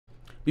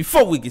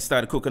Before we get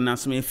started, quick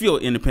announcement. If you're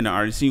an independent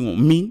artist, you want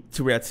me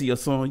to rap to your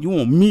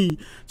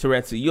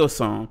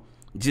song,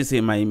 just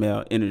hit my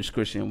email in the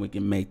description. We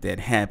can make that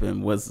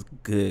happen. What's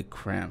good,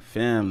 Crown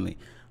family?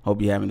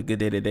 Hope you're having a good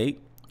day today.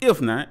 If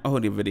not, I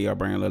hope the video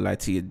bring a little light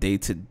to your day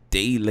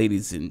today,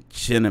 ladies and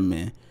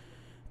gentlemen.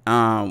 We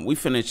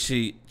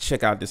finna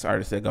check out this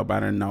artist that go by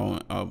the name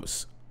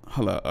of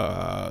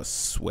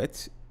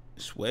Sweetddy.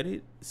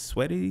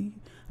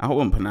 I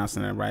hope I'm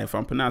pronouncing that right. If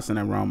I'm pronouncing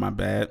that wrong, my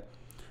bad.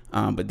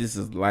 But this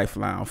is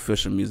Lifeline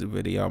official music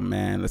video,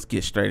 man. Let's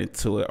get straight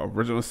into it.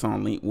 Original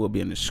song link will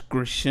be in the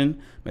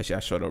description. Make sure I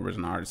show the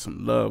original artist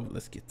some love.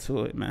 Let's get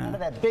to it, man.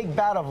 That big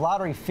bout of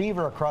lottery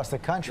fever across the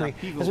country.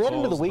 As we head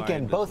into the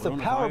weekend, both the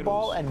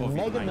Powerball and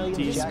Mega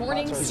Millions this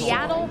morning,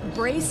 Seattle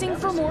bracing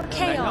for more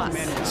chaos.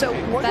 So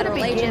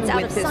federal agents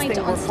out of sight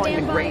on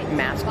standby. Great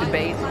mask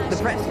debate. The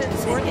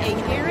president's worth a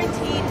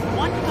guaranteed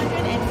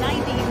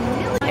 $190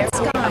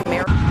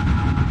 million.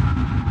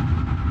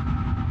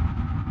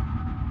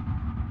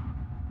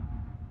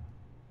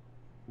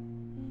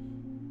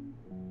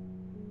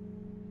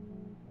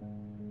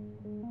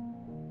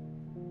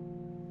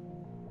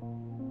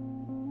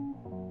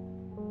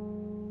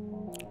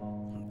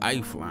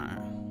 Lifeline.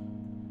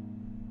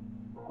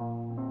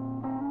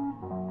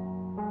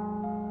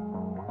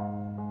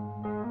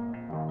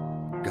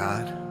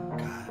 God,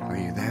 are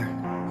you there?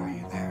 Are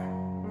you there?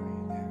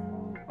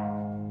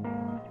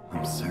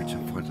 I'm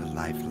searching for the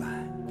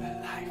lifeline. The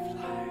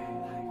lifeline.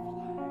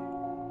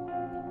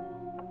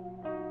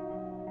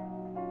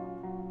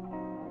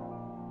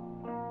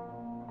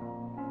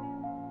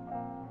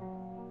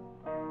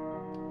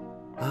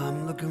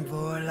 I'm looking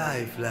for a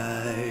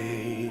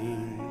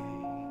lifeline.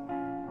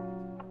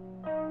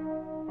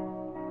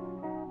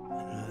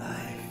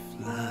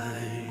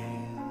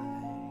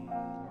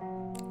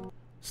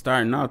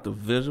 Starting out, the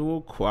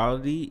visual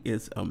quality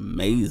is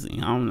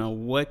amazing. I don't know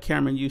what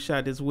camera you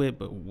shot this with,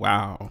 but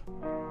wow.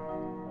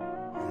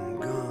 I'm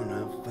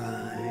gonna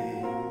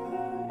find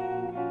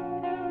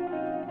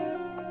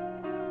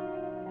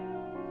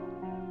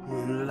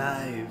one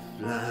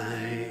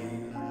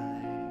lifeline.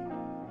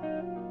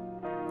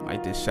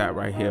 Like this shot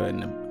right here,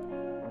 and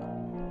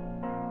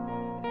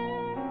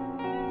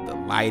the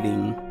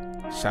lighting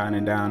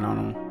shining down on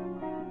them.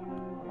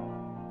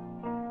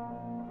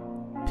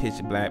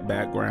 Pitch black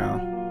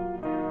background.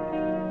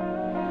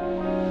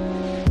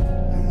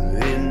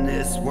 In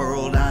this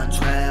world I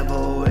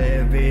travel,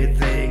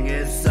 everything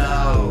is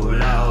so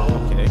low.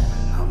 Okay.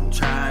 I'm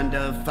trying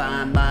to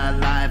find my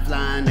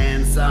lifeline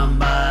and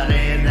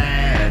somebody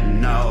that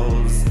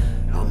knows.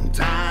 I'm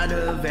tired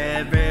of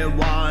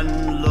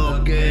everyone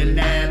looking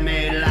at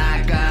me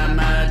like I'm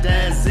a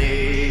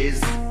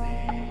disease.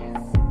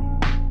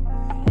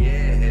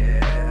 Yeah.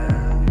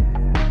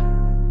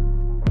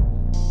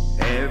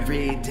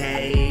 Every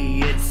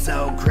day it's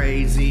so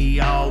crazy,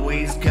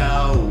 always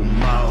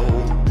go-mo.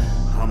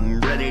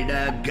 I'm ready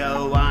to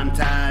go, I'm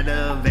tired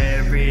of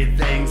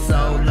everything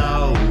so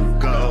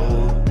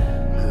loco.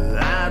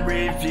 I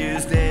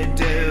refuse to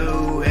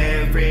do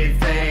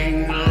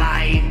everything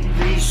like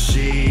these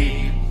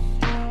sheep.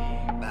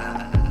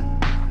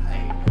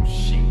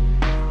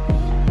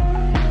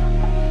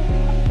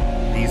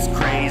 These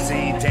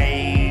crazy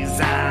days,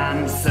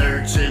 I'm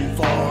searching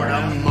for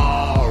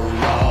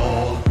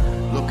tomorrow.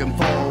 Looking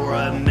for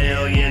 $1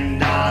 million in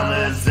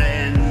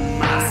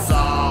my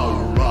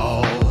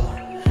sorrow.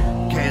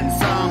 Can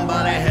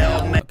somebody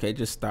help me? Okay,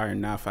 just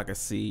starting off, I can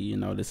see, you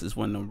know, this is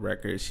one of the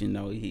records, you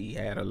know, he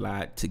had a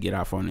lot to get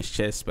off on his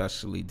chest,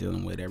 especially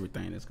dealing with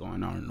everything that's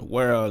going on in the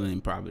world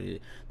and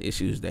probably the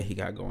issues that he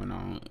got going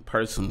on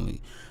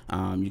personally.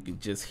 You can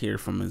just hear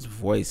from his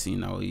voice, you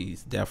know,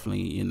 he's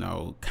definitely, you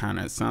know, kind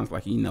of sounds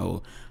like, you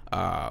know,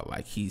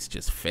 like he's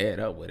just fed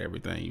up with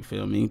everything, you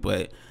feel me?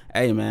 But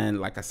hey, man,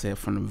 like I said,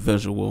 from the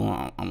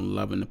visual, I'm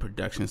loving the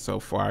production so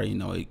far. You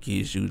know, it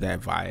gives you that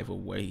vibe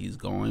of where he's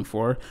going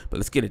for. But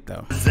let's get it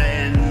though.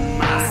 In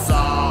my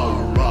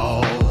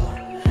sorrow,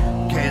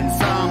 can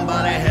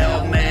somebody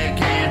help me?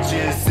 Can't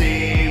you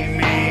see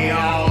me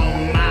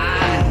on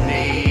my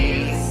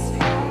knees?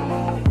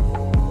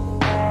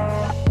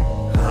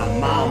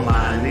 I'm on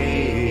my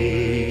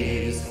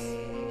knees.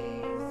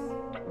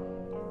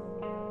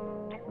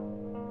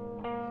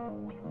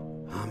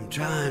 I'm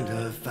trying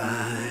to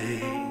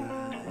find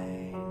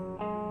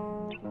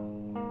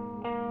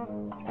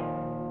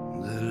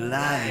the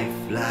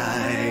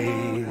lifeline.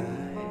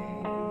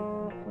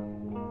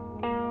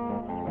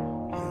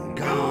 I'm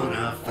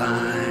gonna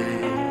find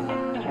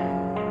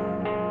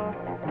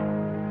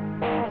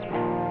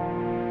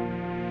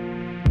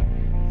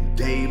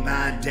day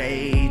by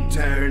day,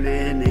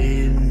 turning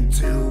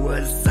into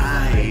a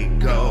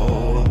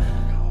psycho.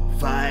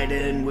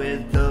 Fighting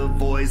with the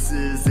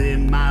voices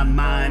in my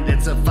mind,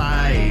 it's a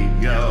fight,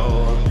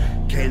 yo.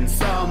 Can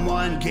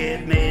someone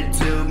get me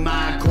to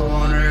my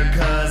corner,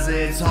 'cause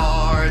it's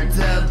hard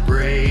to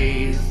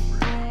breathe.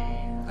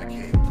 I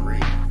can't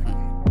breathe.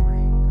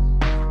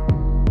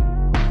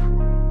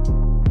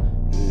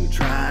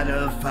 Try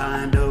to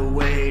find a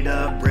way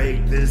to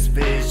break this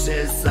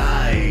vicious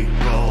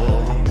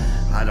cycle.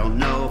 I don't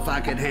know if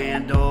I could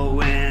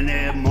handle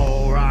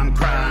anymore. I'm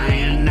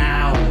crying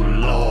out,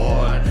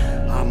 Lord.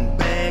 I'm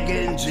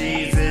begging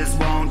Jesus,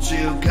 won't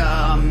you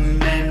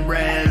come and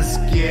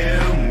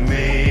rescue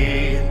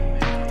me?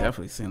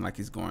 Definitely seems like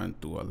he's going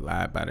through a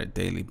lot by the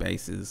daily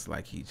basis.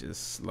 Like he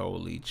just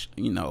slowly,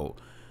 you know,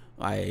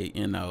 like,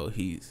 you know,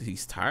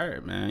 he's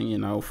tired, man, you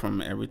know,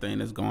 from everything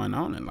that's going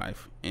on in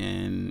life.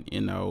 And, you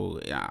know,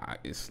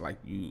 it's like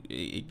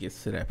it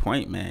gets to that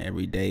point, man.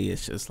 Every day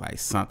it's just like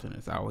something.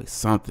 It's always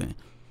something.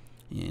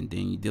 And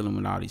then you're dealing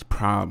with all these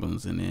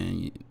problems, and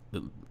then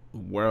the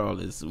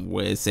world is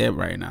where it's at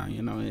right now,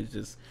 you know. It's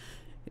just,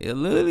 it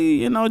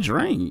literally, you know,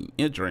 drain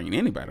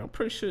anybody. I'm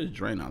pretty sure it's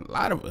draining a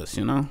lot of us,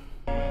 you know.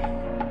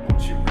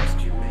 Won't you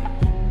rescue me?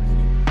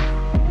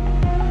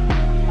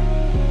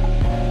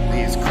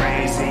 These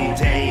crazy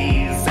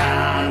days,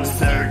 I'm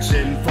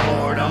searching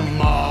for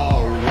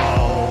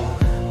tomorrow,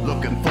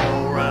 looking for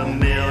 $1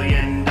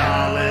 million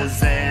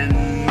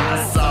in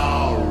my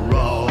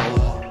sorrow.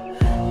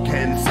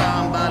 Can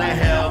somebody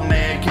help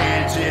me?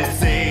 Can't you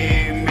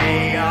see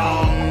me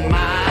on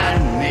my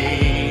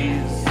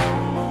knees?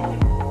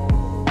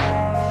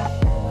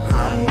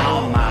 I'm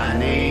on my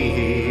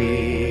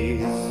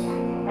knees.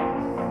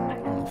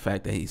 The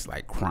fact that he's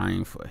like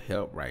crying for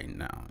help right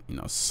now, you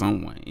know,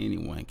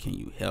 anyone, can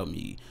you help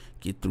me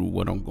get through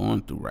what I'm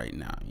going through right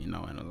now, you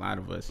know? And a lot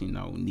of us, you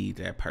know, need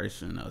that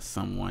person or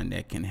someone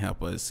that can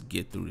help us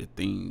get through the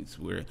things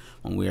when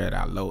we're at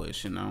our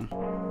lowest, you know.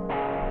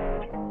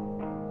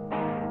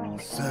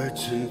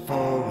 Searching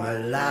for a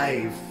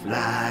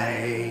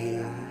lifeline,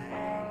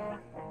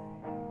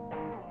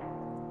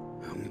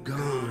 I'm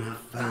gonna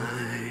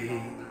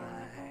find.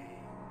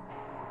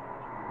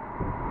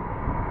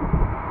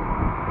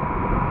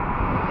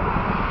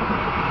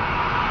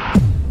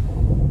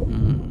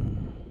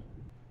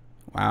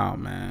 Wow,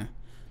 man.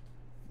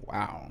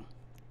 Wow.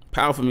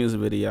 Powerful music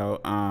video.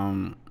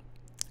 I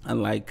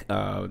like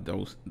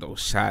those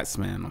shots,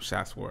 man. Those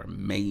shots were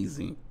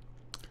amazing.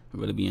 I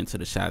really be into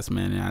the shots,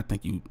 man, and I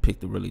think you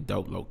picked a really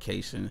dope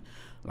location.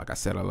 Like I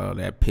said, I love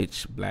that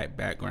pitch black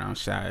background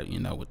shot, you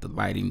know, with the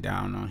lighting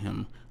down on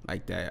him,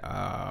 like that.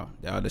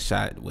 The other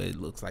shot where it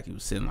looks like he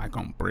was sitting like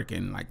on brick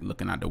and like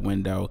looking out the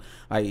window.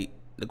 Like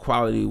the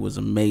quality was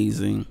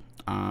amazing.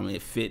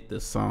 It fit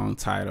the song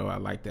title. I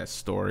like that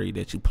story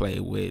that you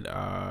played with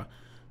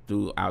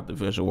throughout the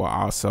visual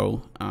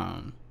also.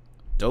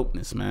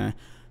 Dopeness, man.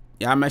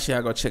 Yeah, I'm actually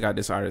gonna go check out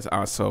this artist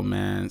also,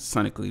 man.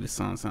 Sonically, the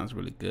song sounds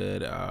really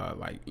good.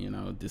 Like, you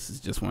know, this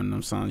is just one of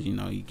them songs, you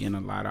know, you getting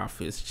a lot off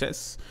his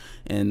chest.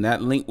 And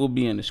that link will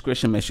be in the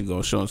description. Make sure you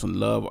go show him some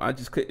love. I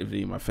just clicked the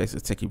video in my face to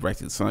take you right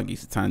to the song. Give you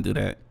some time to do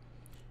that.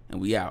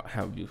 And we out.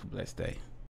 Have a beautiful, blessed day.